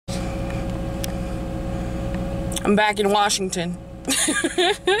I'm back in Washington. This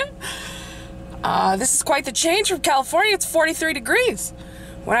is quite the change from California. It's 43 degrees.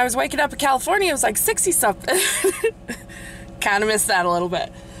 When I was waking up in California, it was like 60 something. Kind of missed that a little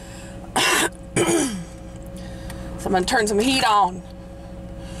bit. So I'm gonna turn some heat on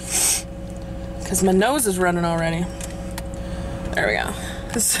because my nose is running already. There we go.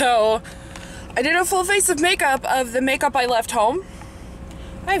 So I did a full face of makeup of the makeup I left home.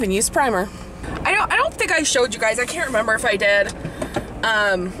 I haven't used primer. I don't think I showed you guys. I can't remember if I did.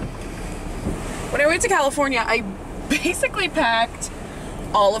 When I went to California, I basically packed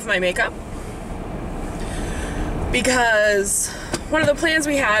all of my makeup because one of the plans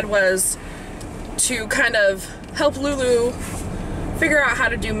we had was to kind of help Lulu figure out how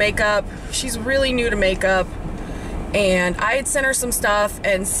to do makeup. She's really new to makeup, and I had sent her some stuff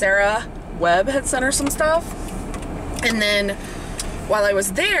and Sarah Webb had sent her some stuff. And then while I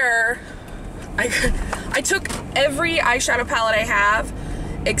was there, I took every eyeshadow palette I have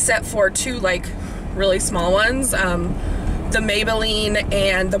except for two like really small ones, the Maybelline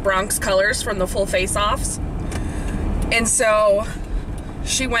and the Bronx Colors from the full face-offs. And so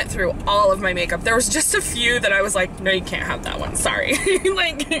she went through all of my makeup. There was just a few that I was like, no, you can't have that one, sorry.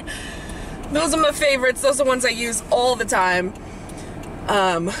 Like, those are my favorites. Those are the ones I use all the time.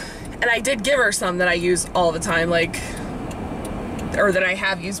 And I did give her some that I use all the time, like, or that I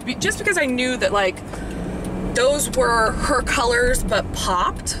have used, just because I knew that, like, those were her colors, but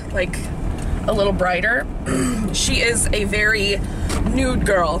popped, like, a little brighter. She is a very nude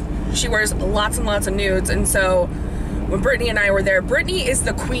girl. She wears lots and lots of nudes, and so when Brittany and I were there, Brittany is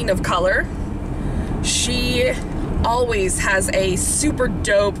the queen of color. She always has a super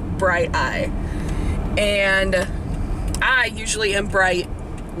dope bright eye, and I usually am bright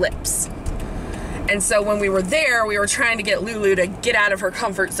lips. And so when we were there, we were trying to get Lulu to get out of her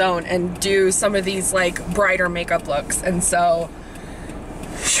comfort zone and do some of these like brighter makeup looks. And so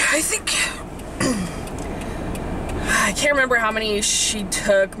I think I can't remember how many she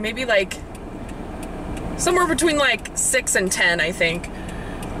took, maybe like somewhere between like 6 and 10, I think,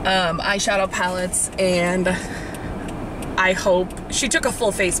 eyeshadow palettes. And I hope she took a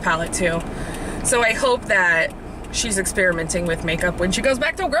full face palette too. So I hope that she's experimenting with makeup when she goes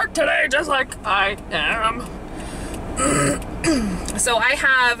back to work today, just like I am. So I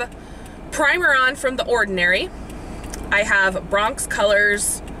have primer on from The Ordinary. I have Bronx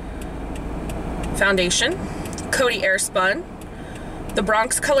Colors foundation, Coty Airspun. The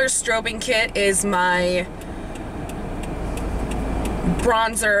Bronx Colors strobing kit is my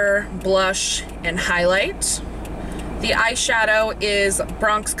bronzer, blush, and highlight. The eyeshadow is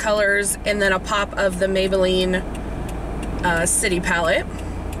Bronx Colors and then a pop of the Maybelline City palette.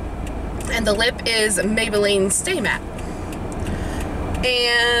 And the lip is Maybelline Stay Matte.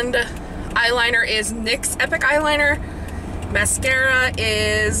 And eyeliner is NYX Epic Eyeliner. Mascara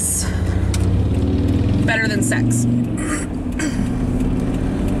is Better Than Sex.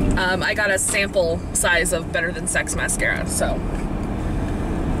 I got a sample size of Better Than Sex mascara, so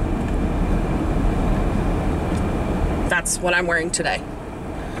that's what I'm wearing today.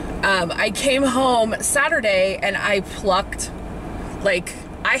 I came home Saturday and I plucked, like,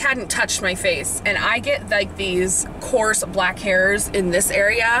 I hadn't touched my face, and I get like these coarse black hairs in this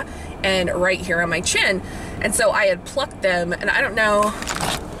area and right here on my chin, and so I had plucked them, and I don't know,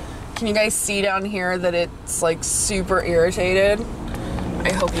 can you guys see down here that it's like super irritated?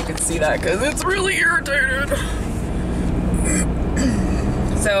 I hope you can see that because it's really irritated.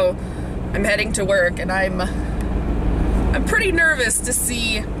 So I'm heading to work, and I'm pretty nervous to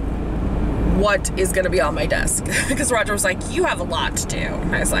see what is going to be on my desk, because Roger was like, you have a lot to do,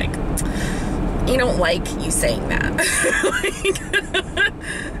 and I was like, I don't like you saying that.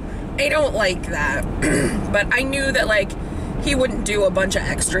 I don't like that. But I knew that, like, he wouldn't do a bunch of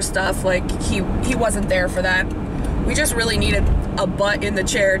extra stuff. Like, he wasn't there for that. We just really needed a butt in the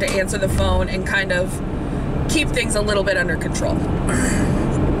chair to answer the phone and kind of keep things a little bit under control.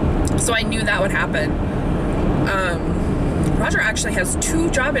 So I knew that would happen. Roger actually has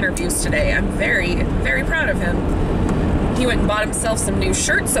 2 job interviews today. I'm very, very proud of him. He went and bought himself some new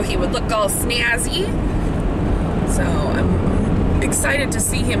shirts so he would look all snazzy. So I'm excited to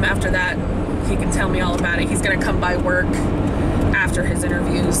see him after that. He can tell me all about it. He's gonna come by work after his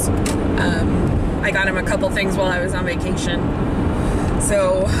interviews. I got him a couple things while I was on vacation.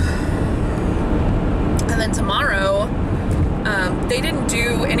 So, and then tomorrow, they didn't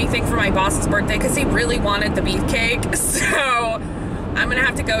do anything for my boss's birthday because he really wanted the beefcake. So I'm gonna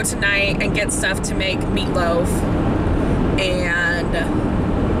have to go tonight and get stuff to make meatloaf. And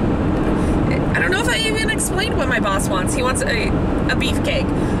I don't don't know if I even explained what my boss wants. He wants a beefcake.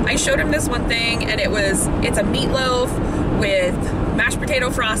 I showed him this one thing, and it's a meatloaf with mashed potato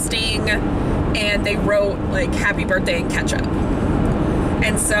frosting, and they wrote like happy birthday and ketchup.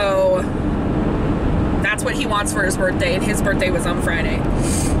 And so that's what he wants for his birthday, and his birthday was on Friday.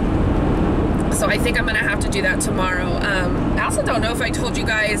 So I think I'm gonna have to do that tomorrow. I also don't know if I told you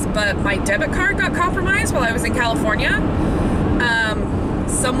guys, but my debit card got compromised while I was in California.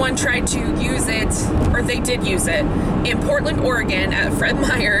 Someone tried to use it, or they did use it, in Portland, Oregon at Fred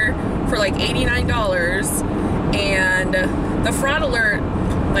Meyer for like $89. And the fraud alert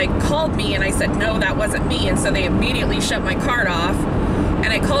like called me, and I said, no, that wasn't me. And so they immediately shut my card off. And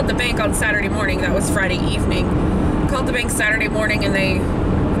I called the bank on Saturday morning. That was Friday evening. Called the bank Saturday morning, and they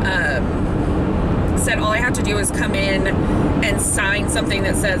said all I have to do is come in and sign something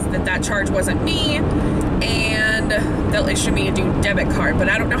that says that charge wasn't me, and they'll issue me a new debit card. But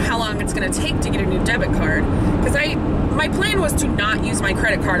I don't know how long it's going to take to get a new debit card, because my plan was to not use my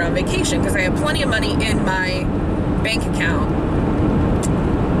credit card on vacation because I have plenty of money in my bank account,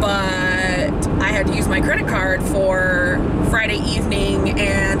 but I had to use my credit card for Friday evening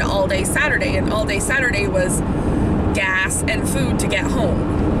and all day Saturday, and all day Saturday was gas and food to get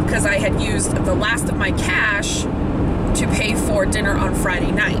home, because I had used the last of my cash to pay for dinner on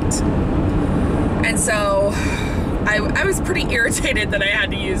Friday night. And so I was pretty irritated that I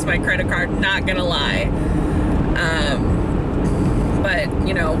had to use my credit card, not gonna lie. But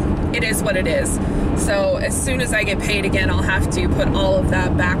you know, it is what it is. So as soon as I get paid again, I'll have to put all of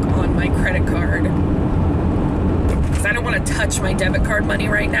that back on my credit card, because I don't want to touch my debit card money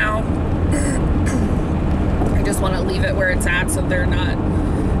right now. I just want to leave it where it's at, so they're not,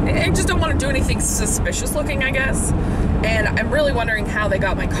 I just don't want to do anything suspicious looking, I guess. And I'm really wondering how they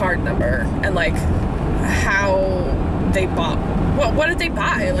got my card number, and like how they bought, what did they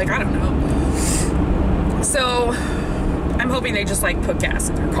buy? Like, I don't know. So I'm hoping they just like put gas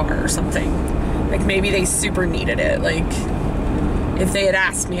in their car or something. Like maybe they super needed it. Like if they had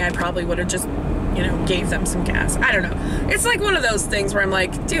asked me, I probably would have just, you know, gave them some gas. I don't know. It's like one of those things where I'm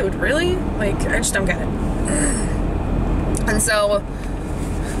like, dude, really? Like, I just don't get it. And so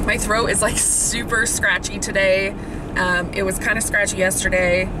my throat is like super scratchy today. It was kind of scratchy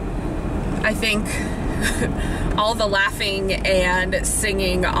yesterday. I think all the laughing and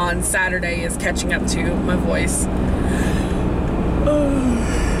singing on Saturday is catching up to my voice.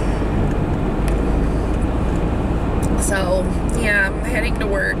 So yeah, I'm heading to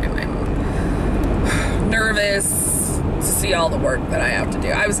work, and I'm nervous to see all the work that I have to do.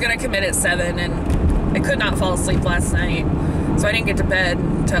 I was gonna commit at 7, and I could not fall asleep last night, so I didn't get to bed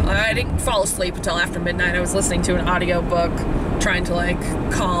until, I didn't fall asleep until after midnight. I was listening to an audio book, trying to like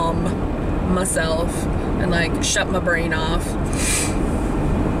calm myself and like shut my brain off.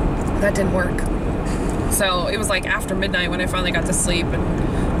 That didn't work. So it was like after midnight when I finally got to sleep,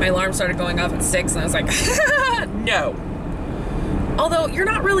 and my alarm started going off at 6, and I was like, no. Although you're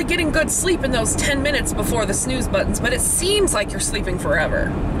not really getting good sleep in those 10 minutes before the snooze buttons, but it seems like you're sleeping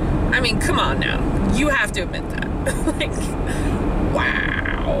forever. I mean, come on now. You have to admit that. Like,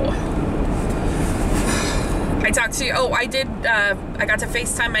 wow. I talked to, I got to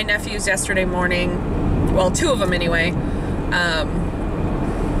FaceTime my nephews yesterday morning. Well, 2 of them anyway.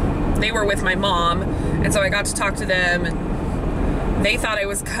 They were with my mom, and so I got to talk to them, and they thought I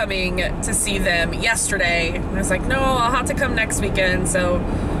was coming to see them yesterday. And I was like, no, I'll have to come next weekend, so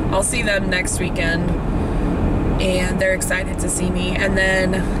I'll see them next weekend. And they're excited to see me. And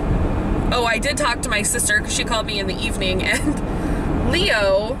then, I did talk to my sister, because she called me in the evening, and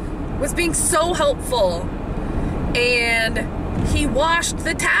Leo was being so helpful. And he washed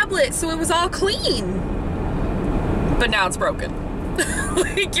the tablet, so it was all clean. But now it's broken.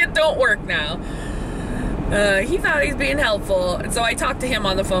 Like, it don't work now. He thought he's being helpful, and so I talked to him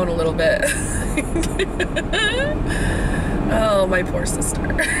on the phone a little bit. Oh, my poor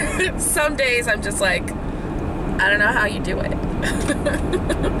sister. Some days I'm just like, I don't know how you do it.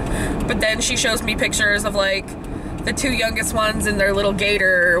 But then she shows me pictures of like the 2 youngest ones in their little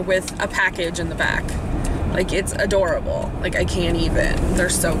gator with a package in the back. Like, it's adorable. Like, I can't even. They're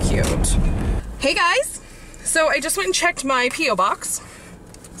so cute. Hey guys! So I just went and checked my P.O. box.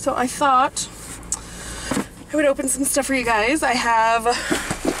 So I thought I would open some stuff for you guys. I have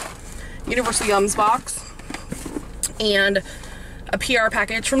Universal Yums box and a PR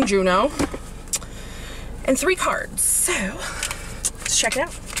package from Juno and 3 cards. So let's check it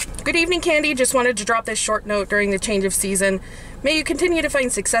out. Good evening, Candy. Just wanted to drop this short note during the change of season. May you continue to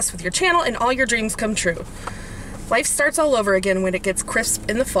find success with your channel and all your dreams come true. Life starts all over again when it gets crisp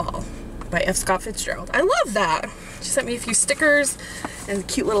in the fall. By F. Scott Fitzgerald. I love that. She sent me a few stickers and a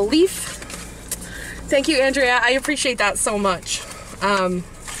cute little leaf. Thank you, Andrea. I appreciate that so much. I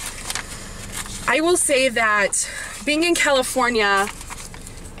will say that being in California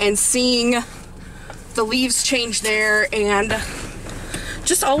and seeing the leaves change there and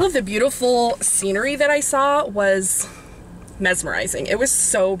just all of the beautiful scenery that I saw was mesmerizing. It was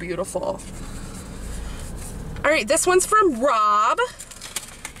so beautiful. All right, this one's from Rob.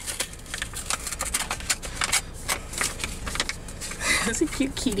 There's a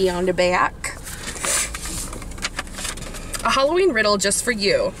cute kitty on the back. A Halloween riddle just for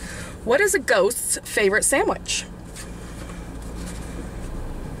you. What is a ghost's favorite sandwich?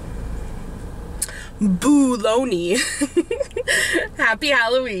 Booloney. Happy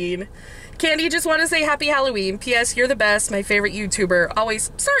Halloween. Candy, just want to say happy Halloween. P.S. You're the best. My favorite YouTuber.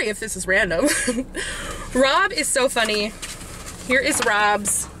 Always. Sorry if this is random. Rob is so funny. Here is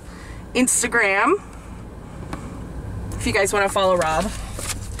Rob's Instagram. If you guys want to follow Rob.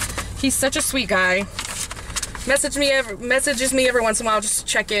 He's such a sweet guy. Messages me every once in a while just to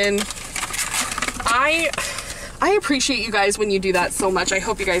check in. I appreciate you guys when you do that so much. I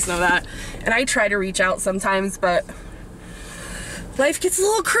hope you guys know that. And I try to reach out sometimes, but life gets a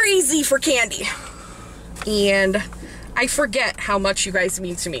little crazy for Candy. And I forget how much you guys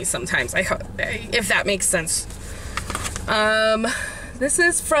mean to me sometimes. I hope, if that makes sense. This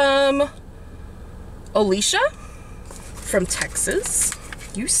is from Alicia from Texas.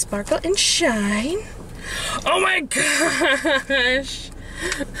 You sparkle and shine. Oh my gosh.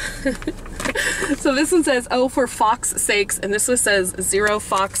 So this one says, oh, for Fox's sakes, and this one says, 0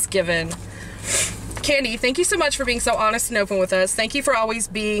 Fox given. Candy, thank you so much for being so honest and open with us. Thank you for always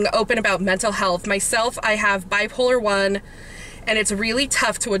being open about mental health. Myself, I have bipolar 1, and it's really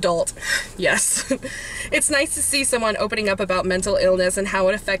tough to adult. Yes. It's nice to see someone opening up about mental illness and how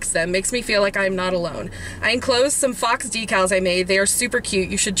it affects them. Makes me feel like I'm not alone. I enclosed some Fox decals I made. They are super cute.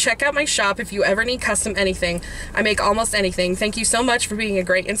 You should check out my shop if you ever need custom anything. I make almost anything. Thank you so much for being a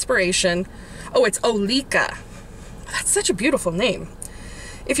great inspiration. Oh, it's Olika. That's such a beautiful name.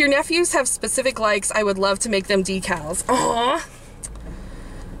 If your nephews have specific likes, I would love to make them decals. Aww.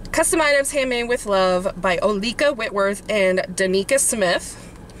 Custom items handmade with love by Olika Whitworth and Danica Smith.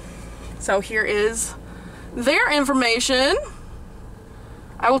 So here is their information.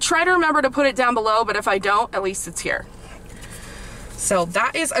 I will try to remember to put it down below, but if I don't, at least it's here. So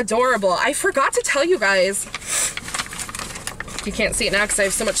that is adorable. I forgot to tell you guys, you can't see it now because I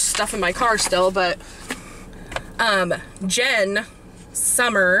have so much stuff in my car still, but Jen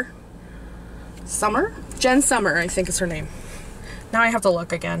Summer, I think is her name. Now I have to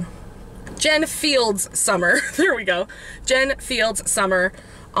look again. Jen Fields Summer. There we go. Jen Fields Summer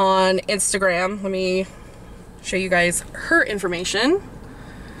on Instagram. Let me show you guys her information.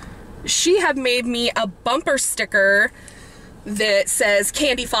 She had made me a bumper sticker that says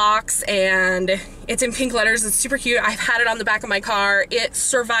Kandy Foxx, and it's in pink letters. It's super cute. I've had it on the back of my car. It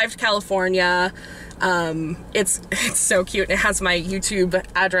survived California. It's so cute. It has my YouTube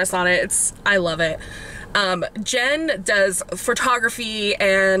address on it. I love it. Jen does photography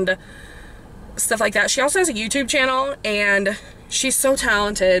and stuff like that. She also has a YouTube channel, and she's so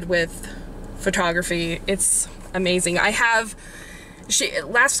talented with photography. It's amazing.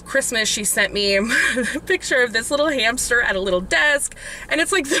 Last Christmas she sent me a picture of this little hamster at a little desk, and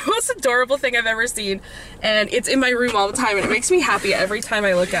it's like the most adorable thing I've ever seen, and it's in my room all the time, and it makes me happy every time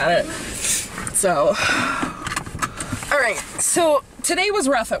I look at it. So, alright, so today was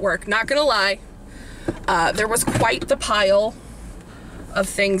rough at work, not gonna lie. There was quite the pile of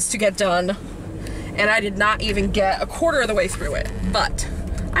things to get done, and I did not even get a quarter of the way through it, but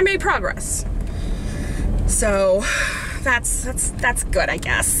I made progress. So that's good, I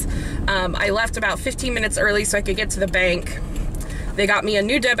guess. I left about 15 minutes early so I could get to the bank. They got me a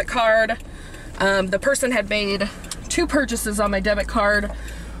new debit card. The person had made 2 purchases on my debit card,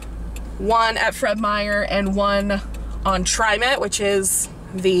 one at Fred Meyer and one on TriMet, which is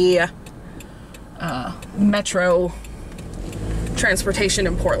the metro transportation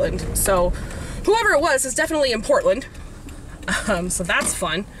in Portland. So whoever it was is definitely in Portland. So that's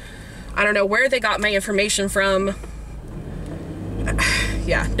fun. I don't know where they got my information from.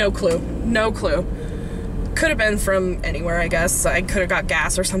 Yeah, no clue. No clue. Could have been from anywhere, I guess. I could have got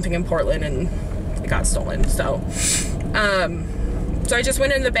gas or something in Portland and it got stolen. So I just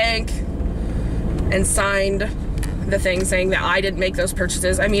went in the bank and signed the thing saying that I didn't make those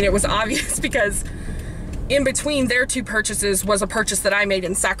purchases. I mean, it was obvious because in between their 2 purchases was a purchase that I made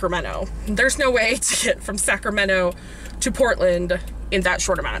in Sacramento. There's no way to get from Sacramento to Portland in that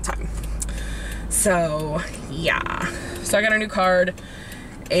short amount of time. So yeah, so I got a new card,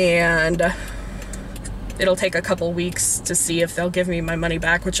 and it'll take a couple weeks to see if they'll give me my money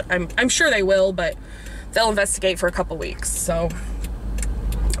back, which I'm sure they will, but they'll investigate for a couple weeks. So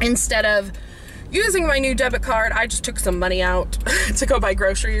instead of using my new debit card, I just took some money out to go buy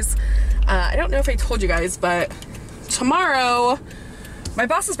groceries. I don't know if I told you guys, but tomorrow, my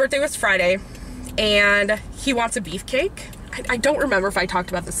boss's birthday was Friday, and he wants a beefcake. I don't remember if I talked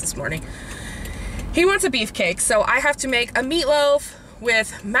about this morning. He wants a beefcake, so I have to make a meatloaf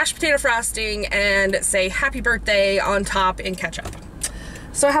with mashed potato frosting and say happy birthday on top in ketchup.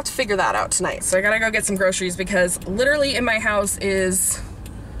 So I have to figure that out tonight. So I gotta go get some groceries, because literally in my house is,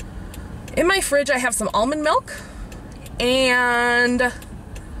 in my fridge I have some almond milk and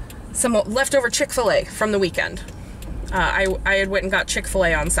some leftover Chick-fil-A from the weekend. I had went and got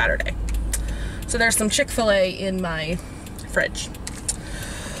Chick-fil-A on Saturday. So there's some Chick-fil-A in my fridge.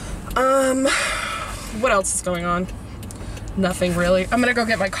 What else is going on? Nothing really. I'm gonna go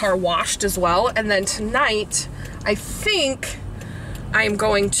get my car washed as well, and then tonight I think I'm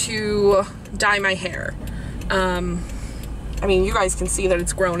going to dye my hair. I mean, you guys can see that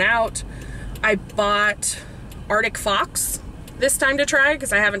it's grown out. I bought Kandy Foxx this time to try,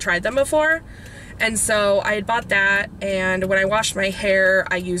 because I haven't tried them before. And so I had bought that, and when I washed my hair,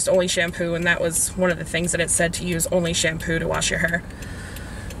 I used only shampoo, and that was one of the things that it said, to use only shampoo to wash your hair,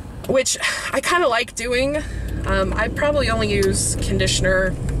 which I kind of like doing. I probably only use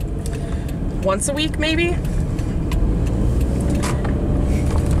conditioner once a week, maybe.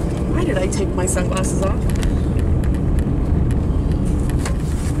 Why did I take my sunglasses off?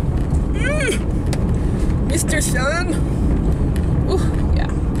 Mr. Sun. Ooh,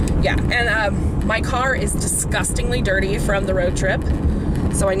 yeah, and my car is disgustingly dirty from the road trip,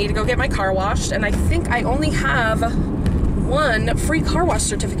 so I need to go get my car washed, and I think I only have one free car wash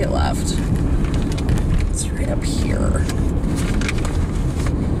certificate left. It's right up here.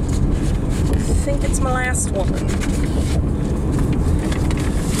 I think it's my last one.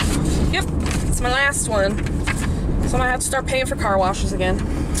 Yep, it's my last one. So I have to start paying for car washes again.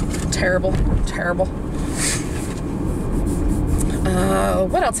 Terrible, terrible.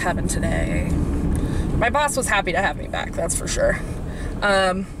 What else happened today? My boss was happy to have me back, that's for sure.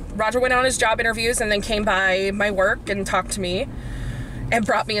 Roger went on his job interviews and then came by my work and talked to me and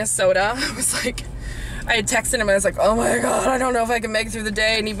brought me a soda. I was like, I had texted him and I was like, oh my God, I don't know if I can make it through the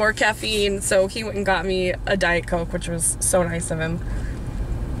day. I need more caffeine. So he went and got me a Diet Coke, which was so nice of him.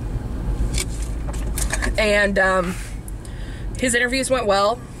 And his interviews went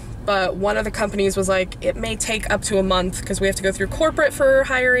well, but one of the companies was like, it may take up to a month because we have to go through corporate for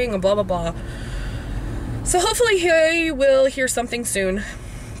hiring and blah, blah, blah. So hopefully he will hear something soon.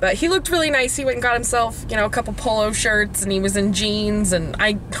 But he looked really nice. He went and got himself, you know, a couple polo shirts, and he was in jeans, and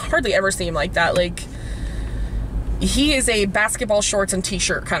I hardly ever see him like that. Like, he is a basketball shorts and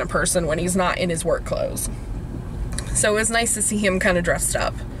t-shirt kind of person when he's not in his work clothes. So it was nice to see him kind of dressed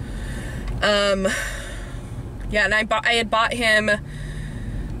up. Yeah, and I had bought him,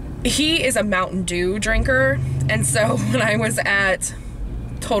 he is a Mountain Dew drinker, and so when I was at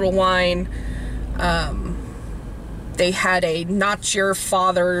Total Wine, they had a Not Your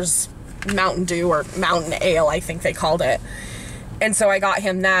Father's Mountain Dew, or Mountain Ale, I think they called it. And so I got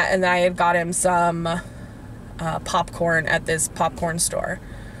him that, and I had got him some popcorn at this popcorn store.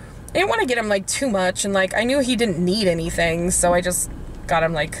 I didn't want to get him like too much, and like I knew he didn't need anything, so I just got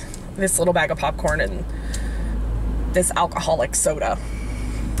him like this little bag of popcorn and this alcoholic soda.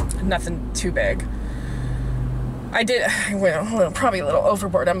 Nothing too big. I went probably a little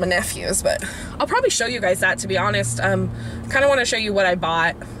overboard on my nephews, but I'll probably show you guys that, to be honest. Kind of want to show you what I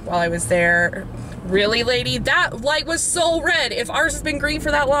bought while I was there. Really, lady? That light was so red. If ours has been green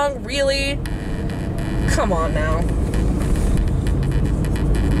for that long, really? Come on now.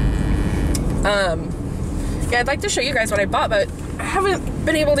 Yeah, I'd like to show you guys what I bought, but I haven't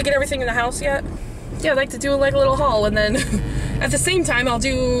been able to get everything in the house yet. Yeah, I'd like to do like a little haul, and then at the same time, I'll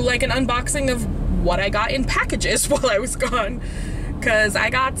do like an unboxing of what I got in packages while I was gone, because I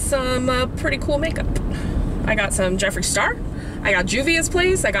got some pretty cool makeup. I got some Jeffree Star, I got Juvia's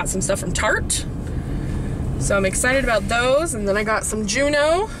Place, I got some stuff from Tarte, so I'm excited about those. And then I got some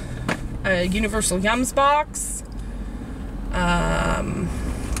Juno, a Universal Yums box.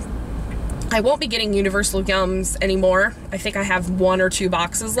 I won't be getting Universal Yums anymore. I think I have 1 or 2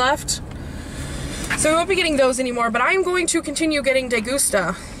 boxes left, so I won't be getting those anymore, but I am going to continue getting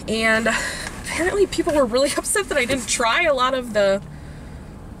Degusta. And apparently people were really upset that I didn't try a lot of the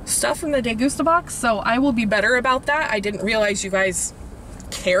stuff in the Degusta box, so I will be better about that. I didn't realize you guys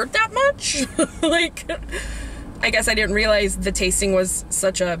cared that much. Like, I guess I didn't realize the tasting was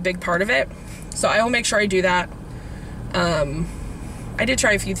such a big part of it, so I will make sure I do that. I did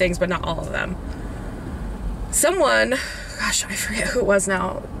try a few things, but not all of them. someone, gosh, I forget who it was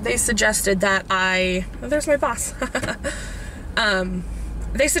now, they suggested that oh, there's my boss.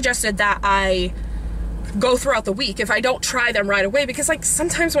 They suggested that I go throughout the week if I don't try them right away, because like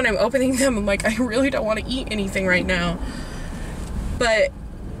sometimes when I'm opening them, I'm like, I really don't want to eat anything right now. But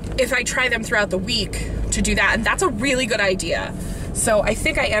if I try them throughout the week to do that, and that's a really good idea. So I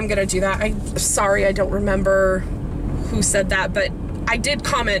think I am gonna do that. I'm sorry, I don't remember who said that, but I did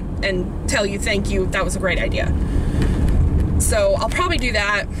comment and tell you thank you. That was a great idea. So I'll probably do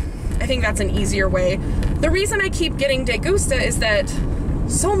that. I think that's an easier way. The reason I keep getting Degusta is that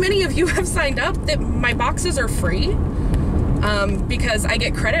so many of you have signed up that my boxes are free, because I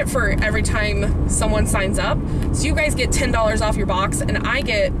get credit for every time someone signs up. So you guys get $10 off your box, and I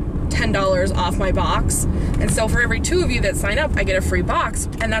get $10 off my box. And so for every 2 of you that sign up, I get a free box.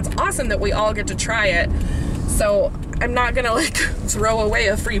 And that's awesome that we all get to try it. So I'm not gonna like throw away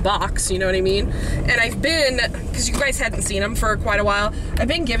a free box, you know what I mean? And I've been, because you guys hadn't seen them for quite a while, I've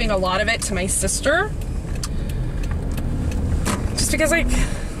been giving a lot of it to my sister. Just because like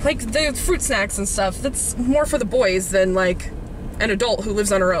the fruit snacks and stuff, that's more for the boys than like an adult who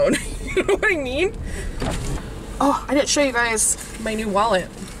lives on her own. You know what I mean? Oh, I didn't show you guys my new wallet.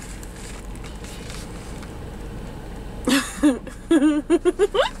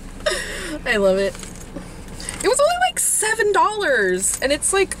 I love it. It was only like $7, and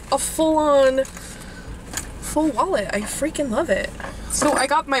it's like a full wallet. I freaking love it. So I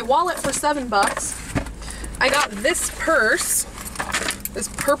got my wallet for $7. I got this purse, this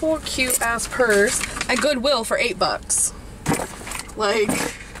purple cute ass purse at Goodwill for $8.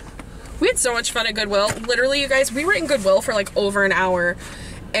 Like, we had so much fun at Goodwill. Literally, you guys, we were in Goodwill for like over an hour,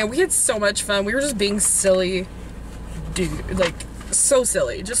 and we had so much fun. We were just being silly, dude, like so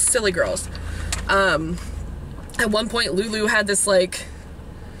silly, just silly girls. At one point, Lulu had this like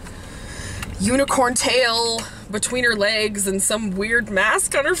unicorn tail between her legs and some weird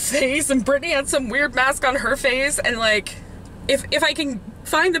mask on her face, and Brittany had some weird mask on her face, and like, if I can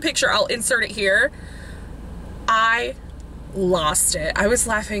find the picture, I'll insert it here. I lost it. I was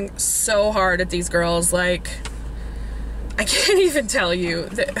laughing so hard at these girls, like, I can't even tell you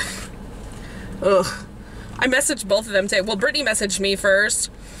that. Ugh. I messaged both of them today. Well, Brittany messaged me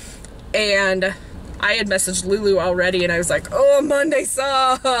first, and I had messaged Lulu already, and I was like, oh, Monday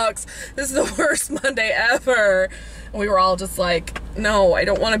sucks. This is the worst Monday ever. And we were all just like, no, I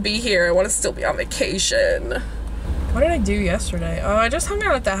don't want to be here. I want to still be on vacation. What did I do yesterday? Oh, I just hung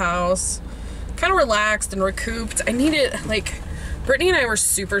out at the house. Kind of relaxed and recouped. I needed, like, Brittany and I were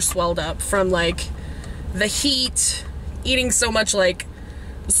super swelled up from, like, the heat, eating so much, like,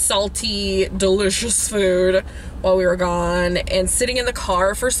 salty, delicious food while we were gone, and sitting in the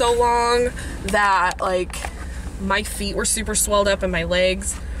car for so long that like my feet were super swelled up and my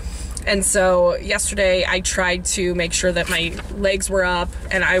legs. And so yesterday I tried to make sure that my legs were up,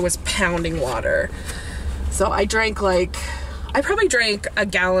 and I was pounding water. So I drank like, I probably drank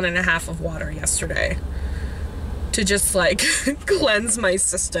 1.5 gallons of water yesterday to just like cleanse my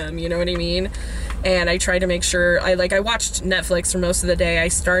system, you know what I mean? And I tried to make sure, I watched Netflix for most of the day. I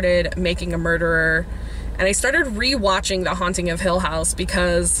started Making a Murderer, and I started re-watching The Haunting of Hill House,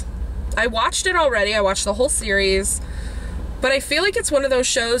 because I watched it already. I watched the whole series, but I feel like it's one of those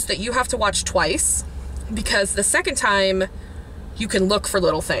shows that you have to watch twice, because the second time you can look for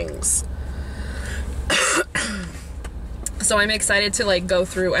little things. So I'm excited to like go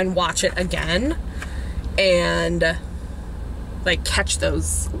through and watch it again and like catch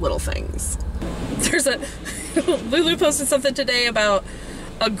those little things. There's Lulu posted something today about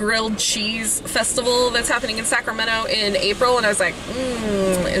a grilled cheese festival that's happening in Sacramento in April, and I was like,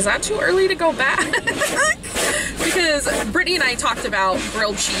 is that too early to go back? Because Brittany and I talked about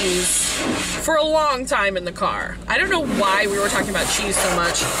grilled cheese for a long time in the car. I don't know why we were talking about cheese so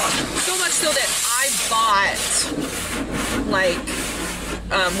much. So much so that I bought, like,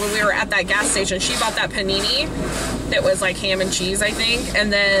 when we were at that gas station, she bought that panini that was like ham and cheese, I think,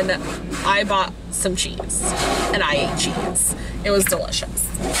 and then I bought some cheese, and I ate cheese. It was delicious.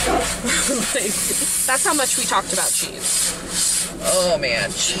 Like, that's how much we talked about cheese. Oh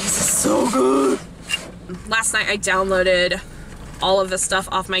man, cheese is so good. Last night I downloaded all of the stuff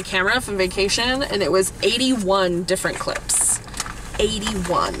off my camera from vacation, and it was 81 different clips.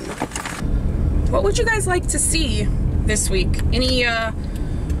 81. What would you guys like to see this week? Any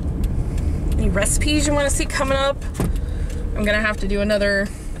recipes you want to see coming up? I'm gonna have to do another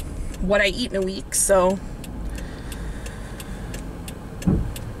what I eat in a week, so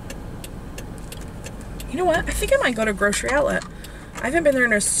you know what? I think I might go to Grocery Outlet. I haven't been there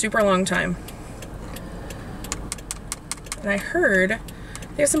in a super long time, and I heard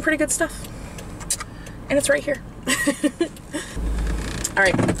they have some pretty good stuff. And it's right here. All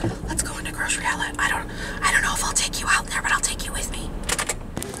right, let's go into grocery outlet. I don't know if I'll take you out there, but I'll take you with me.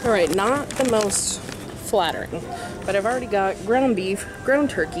 All right, not the most flattering, but I've already got ground beef, ground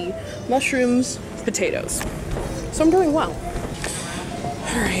turkey, mushrooms, potatoes. So I'm doing well.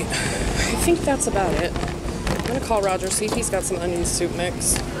 All right, I think that's about it. I'm gonna call Roger, see if he's got some onion soup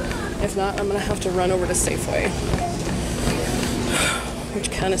mix. If not, I'm gonna have to run over to Safeway, which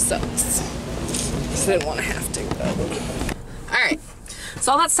kind of sucks. Because I didn't want to have to, but. All right,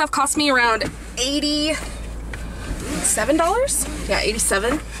 so all that stuff cost me around $87? Yeah,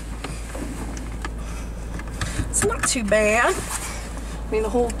 87. It's not too bad. I mean, the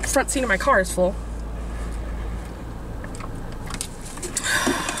whole front seat of my car is full.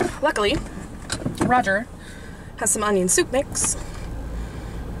 Luckily, Roger has some onion soup mix.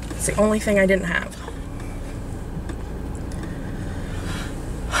 It's the only thing I didn't have.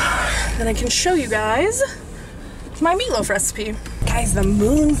 Then I can show you guys my meatloaf recipe. Guys, the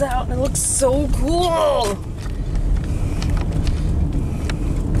moon's out and it looks so cool.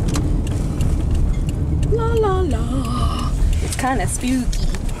 La la la. It's kind of spooky.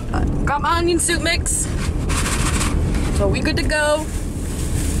 Got my onion soup mix. So we good to go.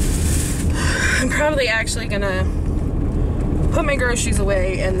 I'm probably actually gonna put my groceries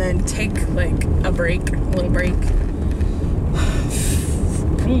away and then take like a little break.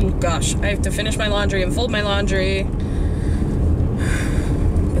 Oh gosh, I have to finish my laundry and fold my laundry.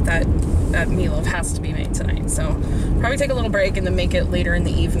 But that meatloaf has to be made tonight, so probably take a little break and then make it later in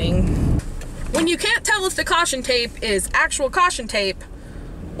the evening. When you can't tell if the caution tape is actual caution tape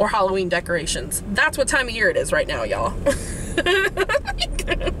or Halloween decorations, that's what time of year it is right now, y'all.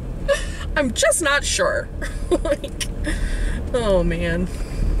 I'm just not sure. Like, oh man.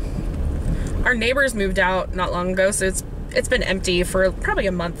 Our neighbors moved out not long ago, so it's been empty for probably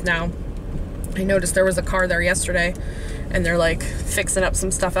a month now. I noticed there was a car there yesterday, and they're like fixing up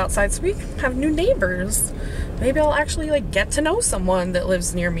some stuff outside, so we have new neighbors. Maybe I'll actually like get to know someone that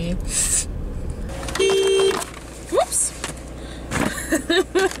lives near me. Whoops.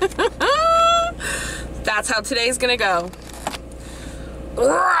 That's how today's gonna go.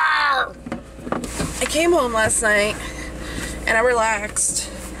 I came home last night and I relaxed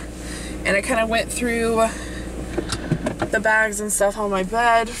and I kind of went through the bags and stuff on my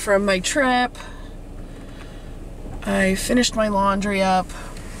bed from my trip. I finished my laundry up.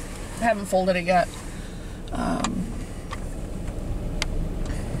 I haven't folded it yet.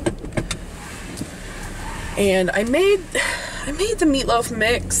 And I made the meatloaf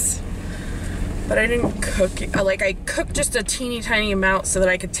mix, but I didn't cook it. I cooked just a teeny tiny amount so that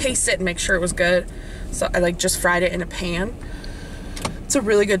I could taste it and make sure it was good. So I like just fried it in a pan. It's a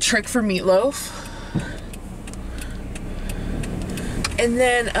really good trick for meatloaf. And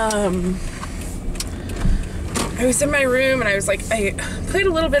then I was in my room and I was like, I played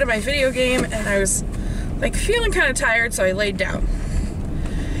a little bit of my video game and I was like feeling kind of tired, so I laid down.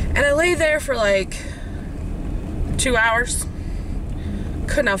 And I lay there for like 2 hours.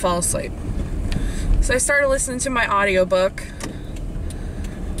 Could not fall asleep. So I started listening to my audiobook.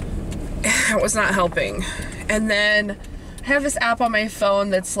 It was not helping. And then I have this app on my phone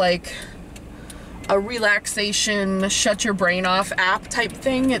that's like a relaxation, shut your brain off app type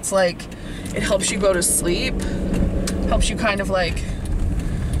thing. It's like, it helps you go to sleep. Helps you kind of like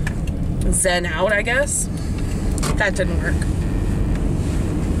zen out, I guess. That didn't work.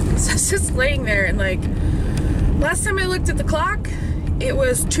 So I was just laying there and like, last time I looked at the clock, it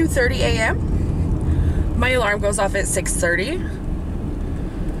was 2:30 a.m. My alarm goes off at 6:30.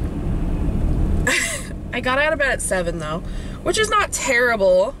 I got out of bed at 7 though, which is not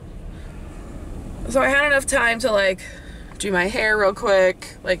terrible. So I had enough time to like do my hair real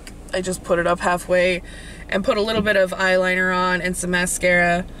quick. Like I just put it up halfway and put a little bit of eyeliner on and some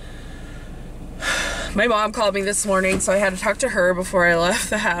mascara. My mom called me this morning, so I had to talk to her before I left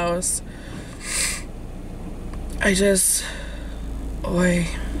the house. I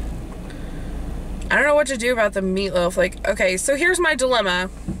don't know what to do about the meatloaf. Like, okay, so here's my dilemma.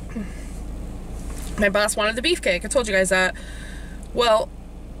 My boss wanted the beefcake. I told you guys that. Well,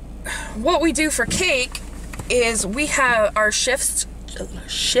 what we do for cake is we have our shifts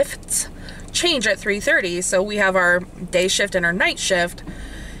change at 3:30. So we have our day shift and our night shift.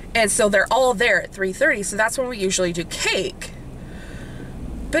 And so they're all there at 3:30. So that's when we usually do cake.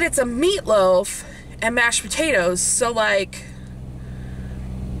 But it's a meatloaf and mashed potatoes. So like,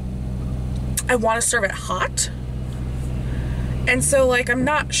 I want to serve it hot. And so like, I'm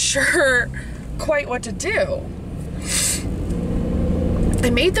not sure quite what to do.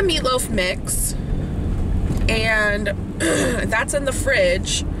 I made the meatloaf mix and that's in the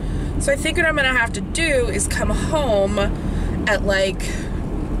fridge. So I think what I'm gonna have to do is come home at like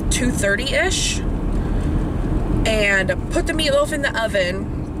 2:30-ish and put the meatloaf in the oven.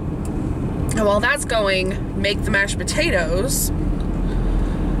 And while that's going, make the mashed potatoes.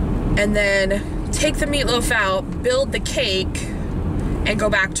 And then take the meatloaf out, build the cake, and go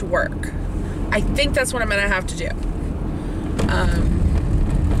back to work. I think that's what I'm gonna have to do.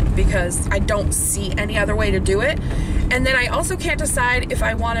 Because I don't see any other way to do it. And then I also can't decide if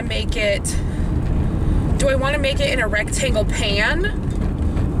I want to make it, do I want to make it in a rectangle pan,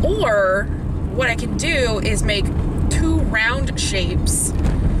 or what I can do is make 2 round shapes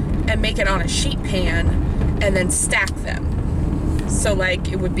and make it on a sheet pan and then stack them. So like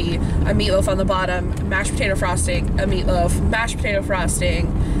it would be a meatloaf on the bottom, mashed potato frosting, a meatloaf, mashed potato frosting,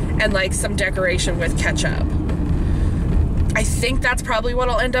 and like some decoration with ketchup. I think that's probably what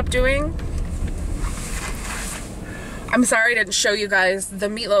I'll end up doing. I'm sorry I didn't show you guys the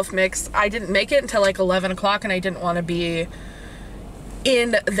meatloaf mix. I didn't make it until like 11 o'clock and I didn't want to be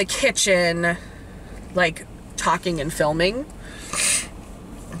in the kitchen like talking and filming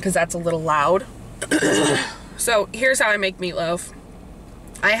because that's a little loud. So here's how I make meatloaf.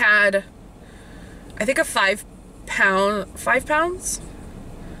 I had, I think a 5 pounds?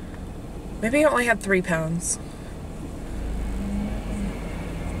 Maybe I only had 3 pounds.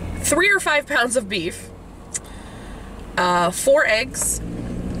 3 or 5 pounds of beef, 4 eggs,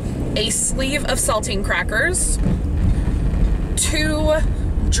 a sleeve of saltine crackers, 2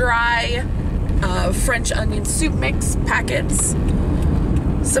 dry French onion soup mix packets,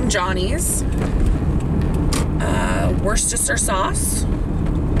 some Johnny's, Worcestershire sauce,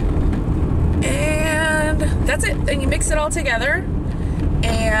 and that's it. Then you mix it all together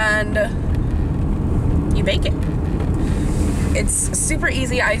and you bake it. It's super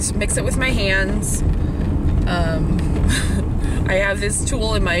easy. I just mix it with my hands. I have this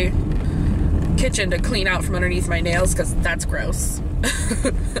tool in my kitchen to clean out from underneath my nails because that's gross.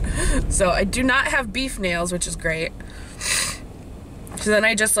 So I do not have beef nails, which is great. So then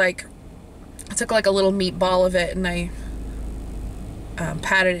I just like took like a little meatball of it and I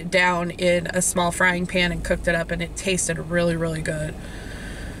patted it down in a small frying pan and cooked it up, and it tasted really, really good.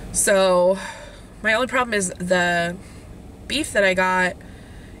 So my only problem is the beef that I got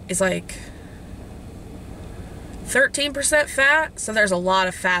is like 13% fat, so there's a lot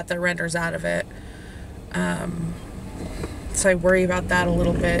of fat that renders out of it. So I worry about that a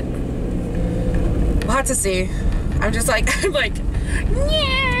little bit. We'll have to see. I'm just like, I'm like,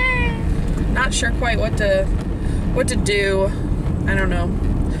 yeah, not sure quite what to do. I don't know.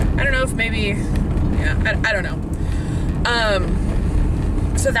 I don't know if maybe, yeah, I don't know.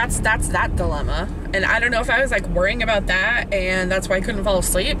 So that's that dilemma. And I don't know if I was like worrying about that and that's why I couldn't fall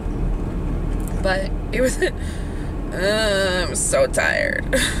asleep. But it was, I'm so tired.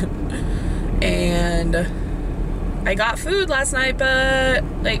 And I got food last night, but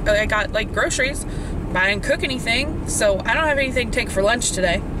like I got like groceries, but I didn't cook anything. So I don't have anything to take for lunch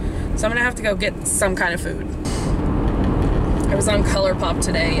today. So I'm gonna have to go get some kind of food. I was on ColourPop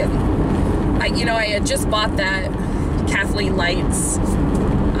today and I had just bought that Kathleen Lights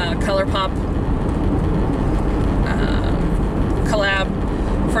ColourPop collab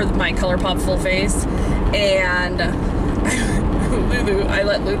for my ColourPop full face, and Lulu, I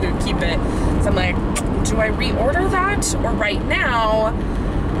let Lulu keep it. So I'm like, do I reorder that? Or right now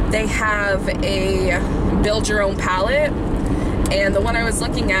they have a build your own palette, and the one I was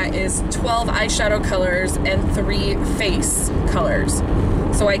looking at is 12 eyeshadow colors and 3 face colors.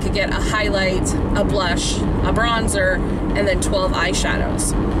 So I could get a highlight, a blush, a bronzer, and then 12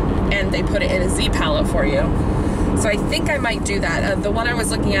 eyeshadows. And they put it in a Z palette for you. So I think I might do that. The one I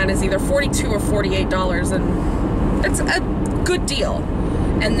was looking at is either $42 or $48, and it's a good deal.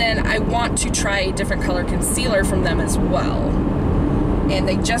 And then I want to try a different color concealer from them as well. And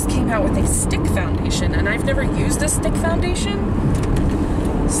they just came out with a stick foundation, and I've never used a stick foundation.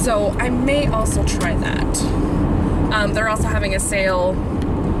 So I may also try that. They're also having a sale,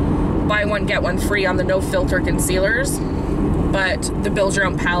 buy one, get one free on the no filter concealers, but the build your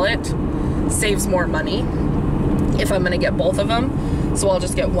own palette saves more money if I'm gonna get both of them. So I'll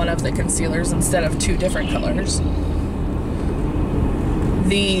just get one of the concealers instead of 2 different colors.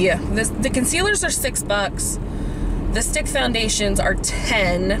 The concealers are $6. The stick foundations are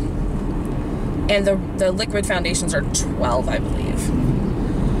 $10, and the liquid foundations are $12, I believe.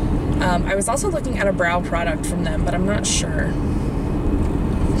 I was also looking at a brow product from them, but I'm not sure.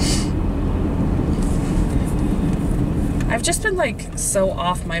 I've just been like so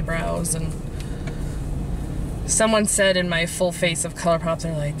off my brows, and someone said in my full face of ColourPop,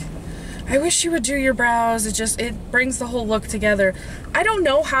 they're like, I wish you would do your brows. It brings the whole look together. I don't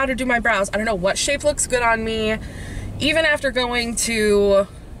know how to do my brows. I don't know what shape looks good on me. Even after going to,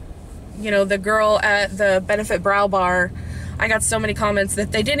 you know, the girl at the Benefit Brow Bar, I got so many comments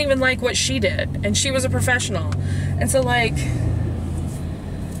that they didn't even like what she did, and she was a professional. And so, like,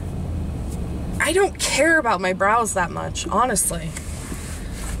 I don't care about my brows that much, honestly.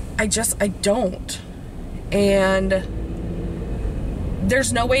 I don't. And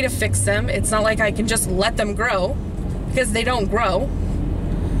there's no way to fix them. It's not like I can just let them grow, because they don't grow.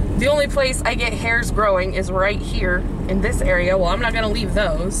 The only place I get hairs growing is right here in this area. Well, I'm not gonna leave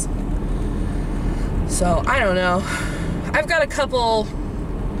those. So, I don't know. I've got a couple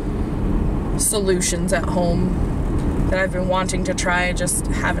solutions at home that I've been wanting to try. I just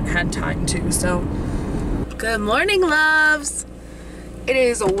haven't had time to, so. Good morning, loves. It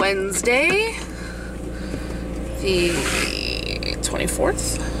is a Wednesday, the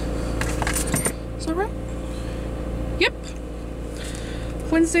 24th. Is that right? Yep.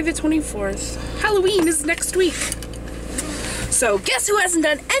 Wednesday the 24th. Halloween is next week. So guess who hasn't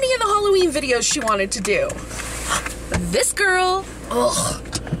done any of the Halloween videos she wanted to do? This girl. Ugh.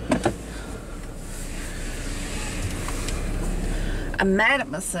 I'm mad at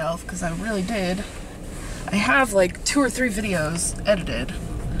myself because I really did. I have like 2 or 3 videos edited.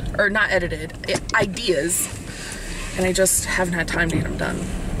 Or not edited, ideas. And I just haven't had time to get them done.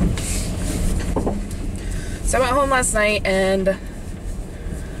 So I went home last night and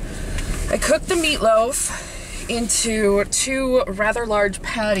I cooked the meatloaf into 2 rather large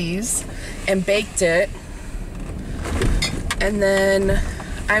patties and baked it. And then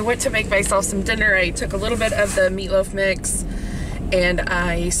I went to make myself some dinner. I took a little bit of the meatloaf mix and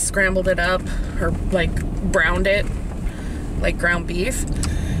I scrambled it up, or like browned it, like ground beef.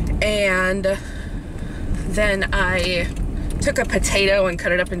 And then I took a potato and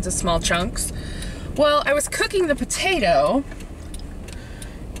cut it up into small chunks. Well, I was cooking the potato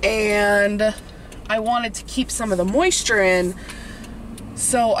and I wanted to keep some of the moisture in,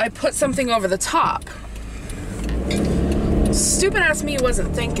 so I put something over the top. Stupid ass me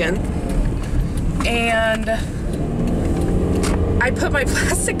wasn't thinking, and I put my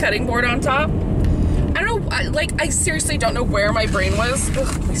plastic cutting board on top. I don't know, I seriously don't know where my brain was.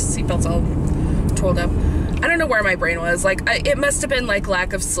 Ugh, my seatbelt's all twirled up. I don't know where my brain was. Like, it must have been like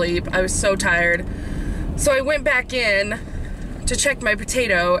lack of sleep. I was so tired. So I went back in to check my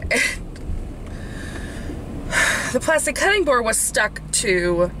potato, and the plastic cutting board was stuck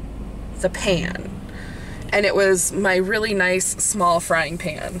to the pan. And it was my really nice small frying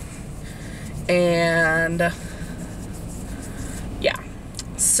pan. And yeah.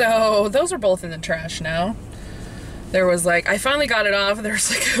 So those are both in the trash now. There was like, I finally got it off. There was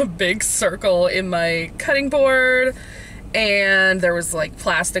like a big circle in my cutting board, and there was like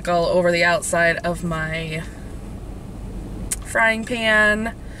plastic all over the outside of my frying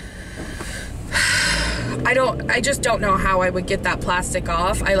pan. I just don't know how I would get that plastic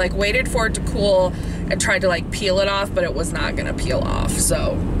off. I like waited for it to cool and tried to like peel it off, but it was not gonna peel off.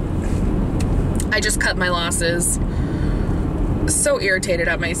 So I just cut my losses. So irritated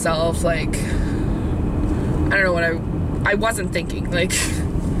at myself. Like, I don't know what I wasn't thinking. Like,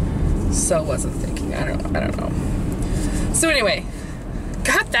 so wasn't thinking. I don't know. So anyway,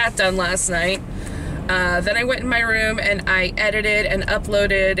 got that done last night. Then I went in my room and I edited and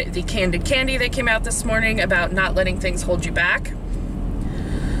uploaded the Candid Candy that came out this morning about not letting things hold you back.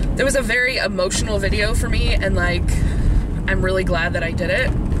 It was a very emotional video for me, and like, I'm really glad that I did it.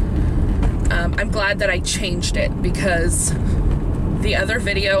 I'm glad that I changed it, because the other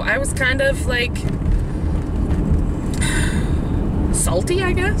video I was kind of like salty,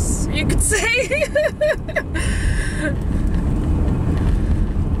 I guess you could say.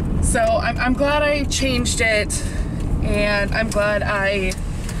 So I'm glad I changed it, and I'm glad I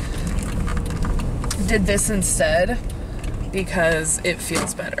did this instead, because it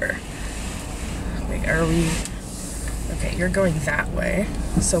feels better. Wait, are we... Okay, you're going that way,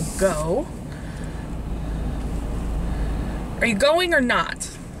 so go. Are you going or not?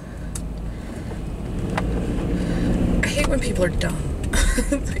 I hate when people are dumb.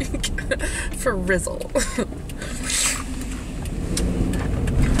 For Rizzle.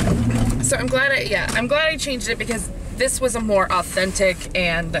 So I'm glad I changed it, because this was a more authentic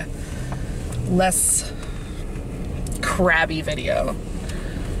and less crabby video.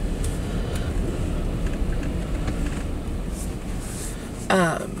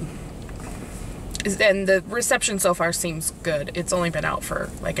 And the reception so far seems good. It's only been out for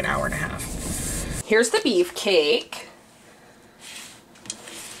like an hour and a half. Here's the beefcake,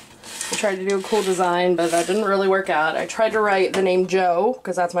 which tried to do a cool design, but that didn't really work out. I tried to write the name Joe,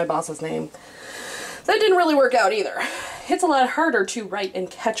 because that's my boss's name. That didn't really work out either. It's a lot harder to write in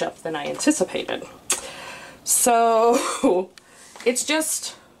ketchup than I anticipated. So it's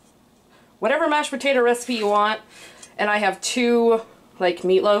just whatever mashed potato recipe you want. And I have 2 like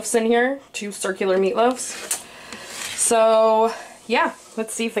meatloafs in here, 2 circular meatloafs. So yeah,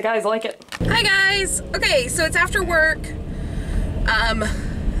 let's see if the guys like it. Hi guys! Okay, so it's after work.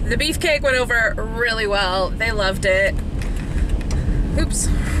 The beefcake went over really well. They loved it. Oops,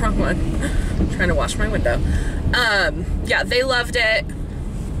 wrong one. I'm trying to wash my window. Yeah, they loved it.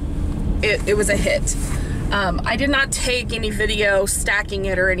 It was a hit. I did not take any video stacking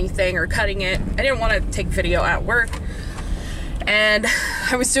it or anything or cutting it. I didn't want to take video at work. And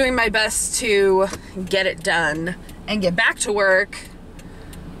I was doing my best to get it done and get back to work.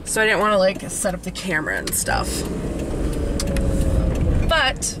 So I didn't want to like set up the camera and stuff.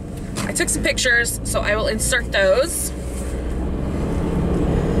 But I took some pictures, so I will insert those.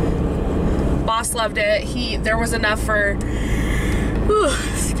 Boss loved it. There was enough for,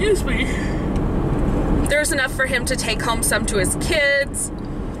 excuse me. There was enough for him to take home some to his kids.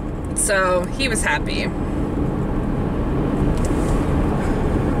 So he was happy.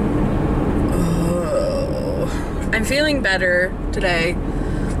 Oh, I'm feeling better today.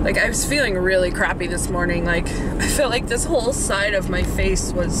 Like, I was feeling really crappy this morning. Like, I felt like this whole side of my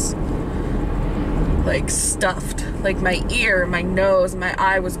face was, like, stuffed. Like, my ear, my nose, my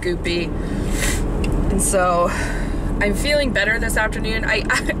eye was goopy. And so, I'm feeling better this afternoon. I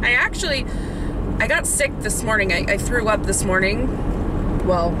got sick this morning. I threw up this morning.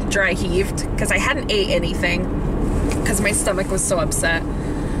 Well, dry heaved, because I hadn't ate anything, because my stomach was so upset.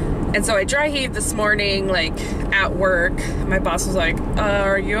 And so I dry heaved this morning, like, at work. My boss was like,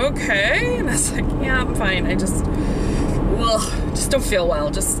 are you okay? And I was like, yeah, I'm fine. I just don't feel well.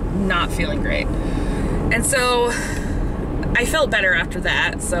 Just not feeling great. And so I felt better after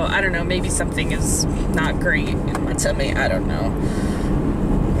that. So I don't know, maybe something is not great in my tummy. I don't know.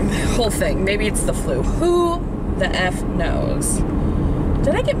 Whole thing. Maybe it's the flu. Who the F knows?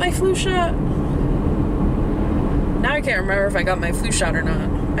 Did I get my flu shot? Now I can't remember if I got my flu shot or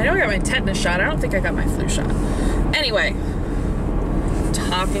not. I know I got my tetanus shot. I don't think I got my flu shot. Anyway,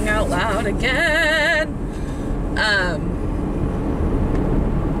 talking out loud again.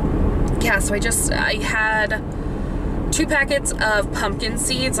 Yeah, so I had 2 packets of pumpkin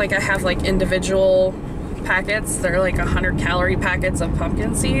seeds. Like, I have like individual packets. They're like 100-calorie packets of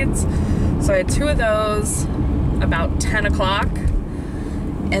pumpkin seeds. So I had 2 of those about 10 o'clock.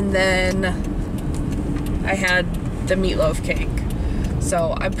 And then I had the meatloaf cake.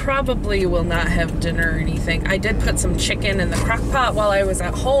 So I probably will not have dinner or anything. I did put some chicken in the crock pot while I was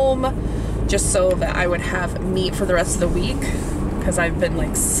at home, just so that I would have meat for the rest of the week, because I've been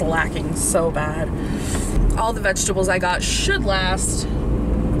like slacking so bad. All the vegetables I got should last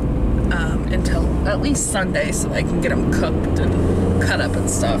until at least Sunday, so I can get them cooked and cut up and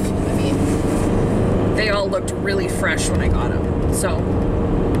stuff. I mean, they all looked really fresh when I got them. So,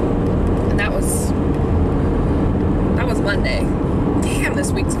 and that was Monday. Damn,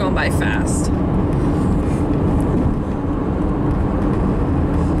 this week's gone by fast.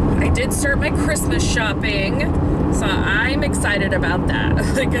 I did start my Christmas shopping, so I'm excited about that.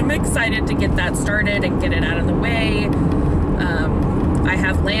 Like, I'm excited to get that started and get it out of the way. I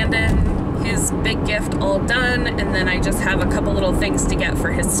have Landon, his big gift all done, and then I just have a couple little things to get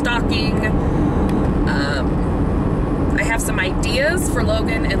for his stocking. I have some ideas for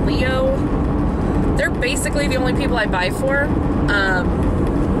Logan and Leo. They're basically the only people I buy for. I'm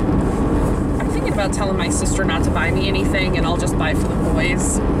thinking about telling my sister not to buy me anything and I'll just buy for the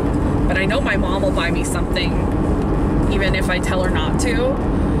boys. But I know my mom will buy me something even if I tell her not to.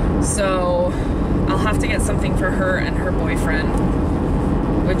 So I'll have to get something for her and her boyfriend,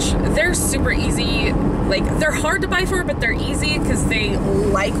 which they're super easy. Like, they're hard to buy for, but they're easy because they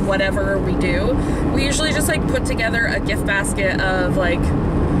like whatever we do. We usually just like put together a gift basket of like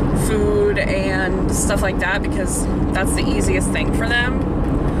food and stuff like that, because that's the easiest thing for them.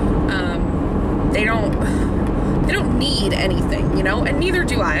 They don't need anything, you know, and neither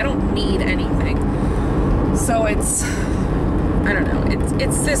do I. I don't need anything. So it's, I don't know,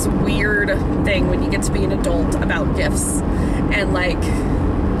 it's this weird thing when you get to be an adult about gifts. And like,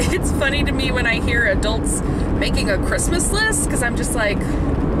 it's funny to me when I hear adults making a Christmas list, because I'm just like,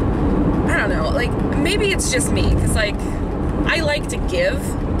 I don't know, like, maybe it's just me, because like, I like to give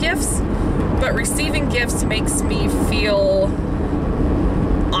gifts, but receiving gifts makes me feel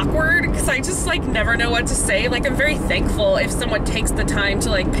awkward, because I just like never know what to say. Like, I'm very thankful if someone takes the time to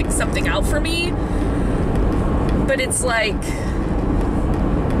like pick something out for me, but it's like,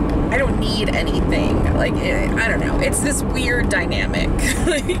 I don't need anything. Like, I don't know. It's this weird dynamic.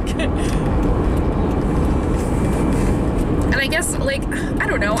 And I guess, like, I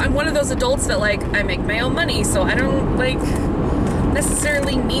don't know. I'm one of those adults that, like, I make my own money, so I don't, like,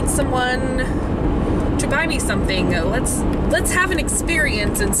 necessarily need someone to buy me something. Let's have an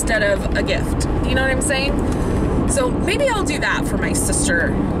experience instead of a gift. You know what I'm saying? So maybe I'll do that for my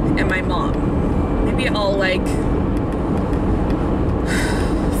sister and my mom. Maybe I'll, like,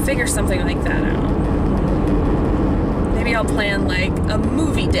 figure something like that out. Maybe I'll plan, like, a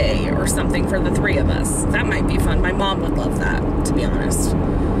movie day or something for the 3 of us. That might be fun. My mom would love that, to be honest.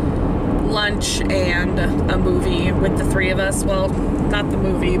 Lunch and a movie with the 3 of us. Well, not the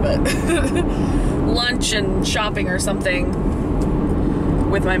movie, but lunch and shopping or something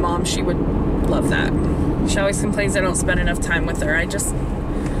with my mom. She would love that. She always complains I don't spend enough time with her. I just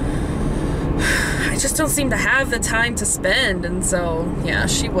don't seem to have the time to spend, and so, yeah,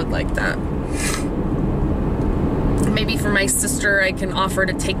 she would like that. Maybe for my sister, I can offer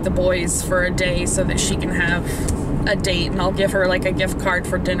to take the boys for a day so that she can have a date, and I'll give her, like, a gift card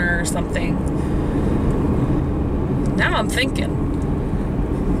for dinner or something. Now I'm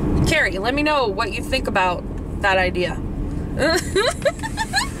thinking. Carrie, let me know what you think about that idea.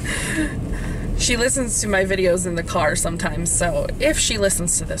 She listens to my videos in the car sometimes, so if she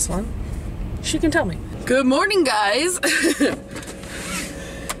listens to this one, she can tell me. Good morning, guys.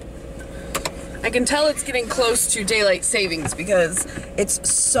 I can tell it's getting close to daylight savings because it's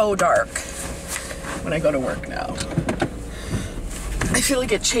so dark when I go to work now. I feel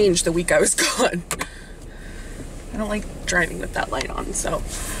like it changed the week I was gone. I don't like driving with that light on, so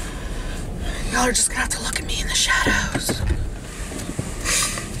y'all are just gonna have to look at me in the shadows.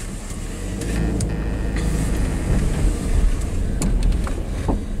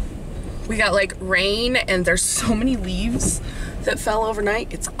 We got, like, rain, and there's so many leaves that fell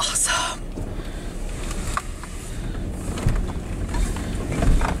overnight. It's awesome.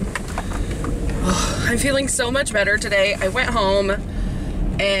 I'm feeling so much better today. I went home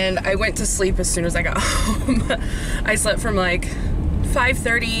and I went to sleep as soon as I got home. I slept from like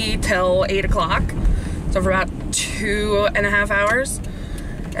 5:30 till 8 o'clock, so for about 2.5 hours.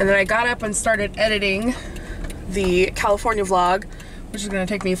 And then I got up and started editing the California vlog, which is gonna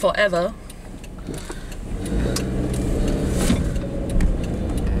take me forever.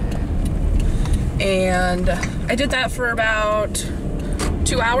 And I did that for about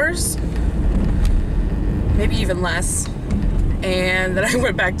 2 hours. Maybe even less, and then I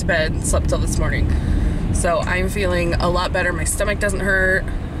went back to bed and slept till this morning. So I'm feeling a lot better. My stomach doesn't hurt.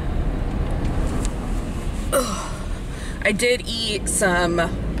 Ugh. I did eat some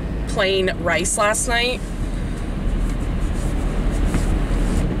plain rice last night,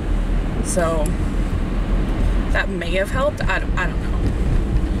 so that may have helped. I don't know.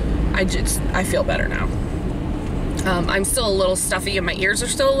 I feel better now. I'm still a little stuffy and my ears are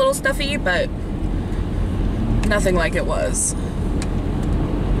still a little stuffy, but nothing like it was.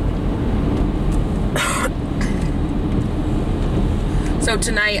 So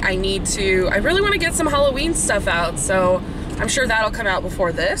tonight I really want to get some Halloween stuff out, so I'm sure that'll come out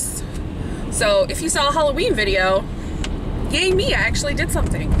before this. So if you saw a Halloween video, yay me, I actually did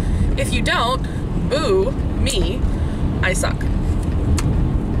something. If you don't, boo me, I suck.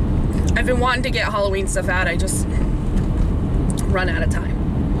 I've been wanting to get Halloween stuff out, I just run out of time.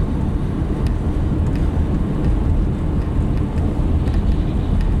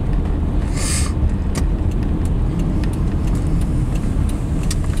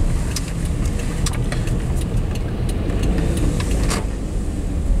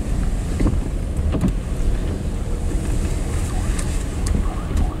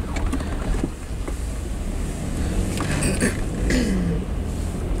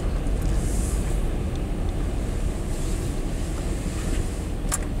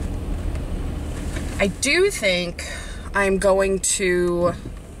 I do think I'm going to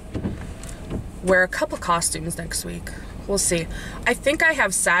wear a couple costumes next week. We'll see. I think I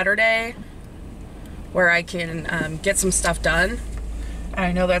have Saturday where I can get some stuff done.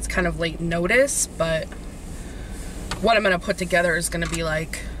 I know that's kind of late notice, but what I'm going to put together is going to be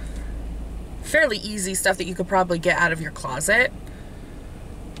like fairly easy stuff that you could probably get out of your closet.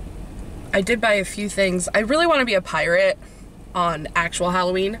 I did buy a few things. I really want to be a pirate on actual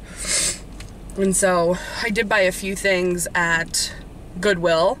Halloween. And so I did buy a few things at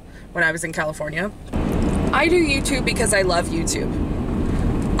Goodwill when I was in California. I do YouTube because I love YouTube.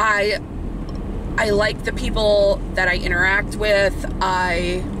 I like the people that I interact with.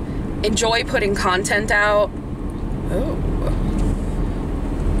 I enjoy putting content out. Oh.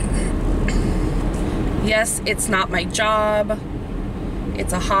 Yes, it's not my job.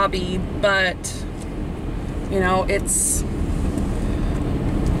 It's a hobby, but you know,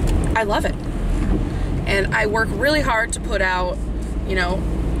 I love it. And I work really hard to put out, you know,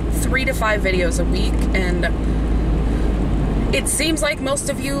 3 to 5 videos a week, and it seems like most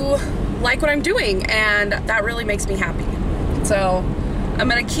of you like what I'm doing, and that really makes me happy. So I'm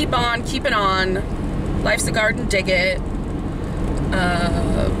gonna keep on keeping on. Life's a garden, dig it.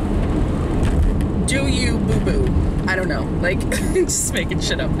 Do you boo-boo? I don't know, like, just making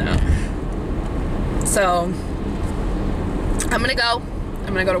shit up now. So I'm gonna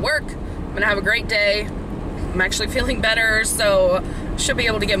go to work. I'm gonna have a great day. I'm actually feeling better, so should be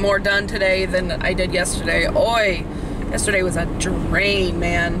able to get more done today than I did yesterday. Oi, yesterday was a drain,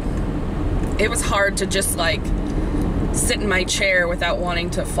 man. It was hard to just like sit in my chair without wanting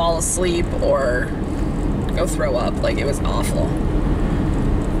to fall asleep or go throw up. Like, it was awful.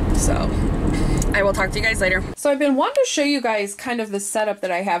 So I will talk to you guys later. So I've been wanting to show you guys kind of the setup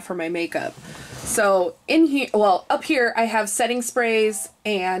that I have for my makeup. So in here, well, up here I have setting sprays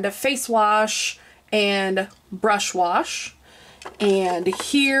and a face wash and brush wash. And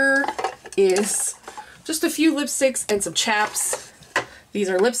here is just a few lipsticks and some chaps. These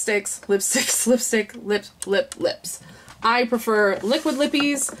are lipsticks, lipstick, lips. I prefer liquid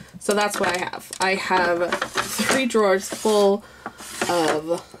lippies, so that's what I have. I have 3 drawers full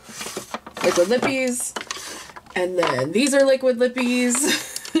of liquid lippies, and then these are liquid lippies.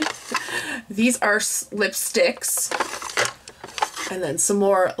 These are lipsticks, and then some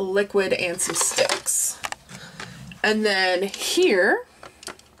more liquid and some sticks. And then here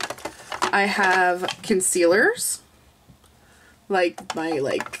I have concealers, like my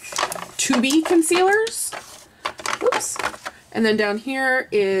tubey concealers. Oops. And then down here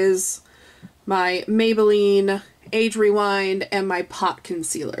is my Maybelline Age Rewind and my pot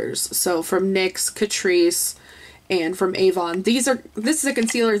concealers. So from NYX, Catrice, and from Avon. This is a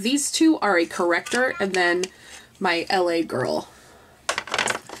concealer. These two are a corrector, and then my LA Girl.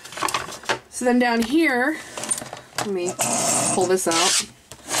 So then down here, let me pull this out.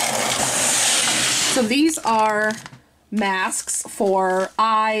 So these are masks for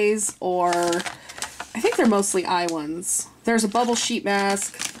eyes, or I think they're mostly eye ones. There's a bubble sheet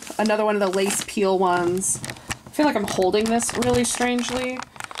mask, another one of the lace peel ones. I feel like I'm holding this really strangely,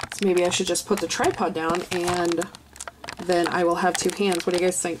 so maybe I should just put the tripod down and then I will have 2 hands. What do you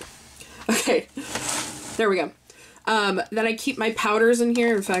guys think? Okay, there we go. Then I keep my powders in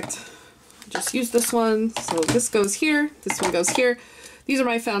here. In fact, just use this one. So this goes here, this one goes here. These are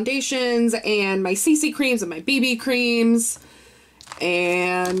my foundations and my CC creams and my BB creams.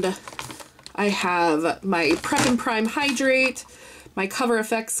 And I have my Prep and Prime Hydrate, my Cover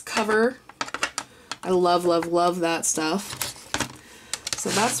FX cover. I love, love, love that stuff. So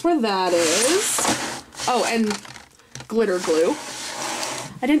that's where that is. Oh, and glitter glue.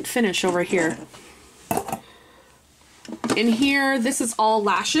 I didn't finish over here. In here, this is all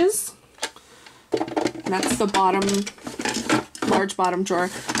lashes. And that's the bottom, large bottom drawer.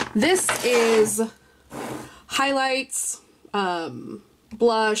 This is highlights,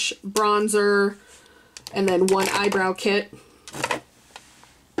 blush, bronzer, and then 1 eyebrow kit.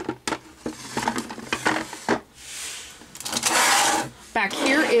 Back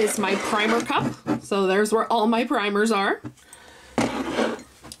here is my primer cup. So there's where all my primers are.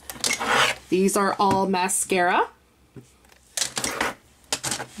 These are all mascara.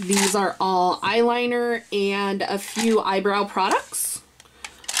 These are all eyeliner and a few eyebrow products.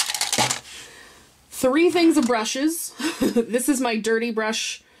 3 things of brushes. This is my dirty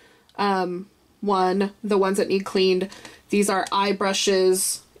brush one, the ones that need cleaned. These are eye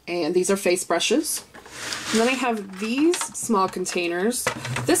brushes, and these are face brushes. And then I have these small containers.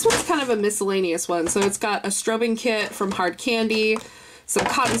 This one's kind of a miscellaneous one. So it's got a strobing kit from Hard Candy, some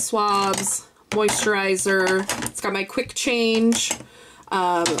cotton swabs, moisturizer. It's got my quick change.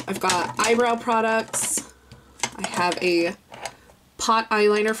 I've got eyebrow products. I have a pot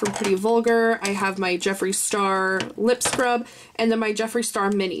eyeliner from Pretty Vulgar. I have my Jeffree Star lip scrub, and then my Jeffree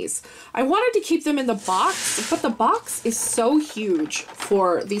Star minis. I wanted to keep them in the box, but the box is so huge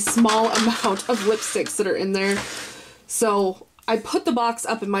for the small amount of lipsticks that are in there. So I put the box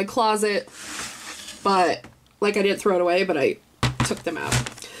up in my closet, but like I didn't throw it away, but I took them out.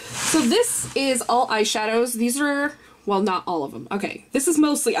 So this is all eyeshadows. These are, well, not all of them. Okay, this is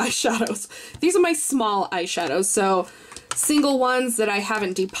mostly eyeshadows. These are my small eyeshadows. So single ones that I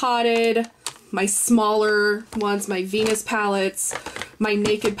haven't depotted, my smaller ones, my Venus palettes, my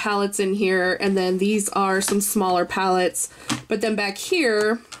Naked palettes in here, and then these are some smaller palettes. But then back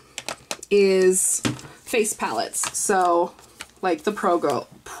here is face palettes. So like the Pro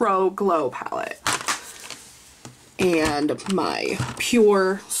Glow palette. and my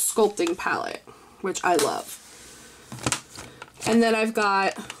pure sculpting palette, which I love. And then I've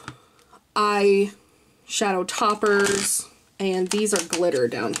got eyeshadow toppers, and these are glitter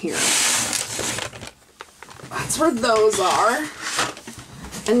down here. That's where those are.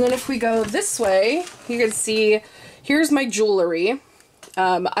 And then if we go this way, you can see, here's my jewelry.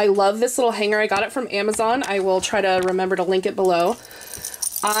 I love this little hanger. I got it from Amazon. I will try to remember to link it below.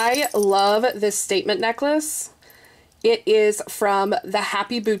 I love this statement necklace. It is from the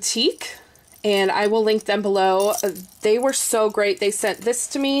Happy Boutique, and I will link them below. They were so great. They sent this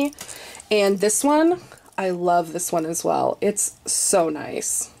to me, and this one, I love this one as well. It's so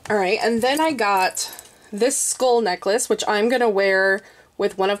nice. All right, and then I got this skull necklace, which I'm gonna wear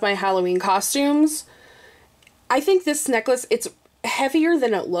with one of my Halloween costumes. I think this necklace, it's heavier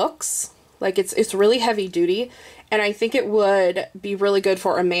than it looks. Like it's really heavy duty, and I think it would be really good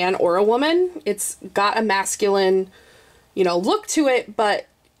for a man or a woman. It's got a masculine, you know, look to it, but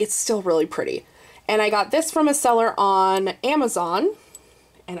it's still really pretty. And I got this from a seller on Amazon,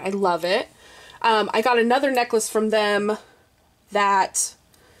 and I love it. I got another necklace from them that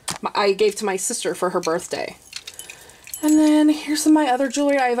I gave to my sister for her birthday. And then here's some of my other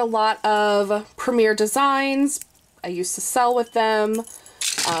jewelry. I have a lot of Premier designs. I used to sell with them.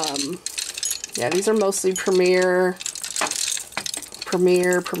 Yeah, these are mostly Premier.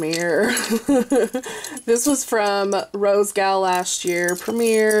 This was from Rose Gal last year.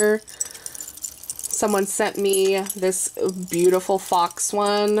 Premier. Someone sent me this beautiful fox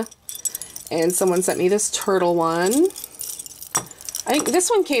one. And someone sent me this turtle one. I think this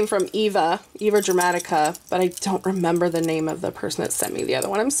one came from Eva Dramatica, but I don't remember the name of the person that sent me the other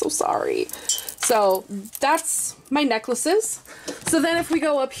one. I'm so sorry. So that's my necklaces. So then if we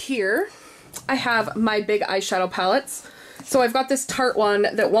go up here, I have my big eyeshadow palettes. So I've got this Tarte one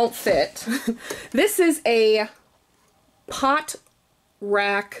that won't fit. This is a pot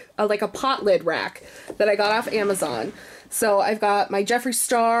rack, like a pot lid rack that I got off Amazon. So I've got my Jeffree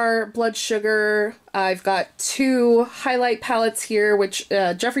Star Blood Sugar. I've got two highlight palettes here, which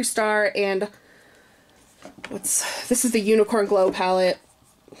Jeffree Star and this is the Unicorn Glow palette.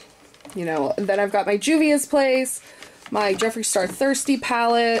 You know, and then I've got my Juvia's Place, my Jeffree Star Thirsty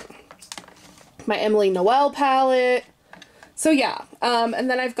palette, my Emily Noel palette. So yeah, and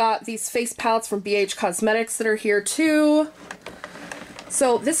then I've got these face palettes from BH Cosmetics that are here too.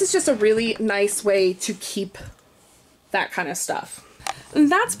 So this is just a really nice way to keep that kind of stuff.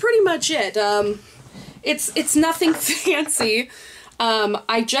 And that's pretty much it. It's nothing fancy.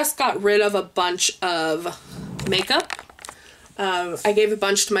 I just got rid of a bunch of makeup. I gave a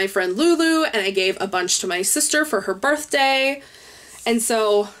bunch to my friend Lulu, and I gave a bunch to my sister for her birthday. And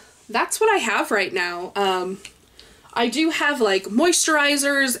so that's what I have right now. I do have like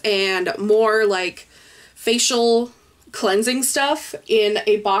moisturizers and more like facial cleansing stuff in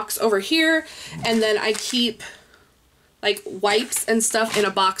a box over here, and then I keep like wipes and stuff in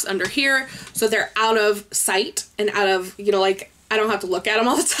a box under here, so they're out of sight and out of, you know, like I don't have to look at them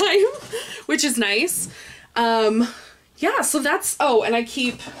all the time, which is nice. Yeah, so that's, oh, and I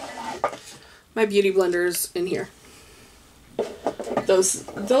keep my beauty blenders in here. Those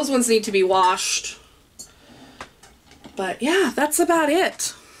ones need to be washed. But yeah, that's about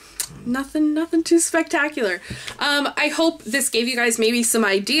it. Nothing too spectacular. I hope this gave you guys maybe some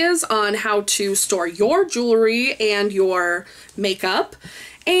ideas on how to store your jewelry and your makeup.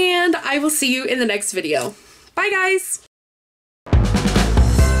 And I will see you in the next video. Bye guys!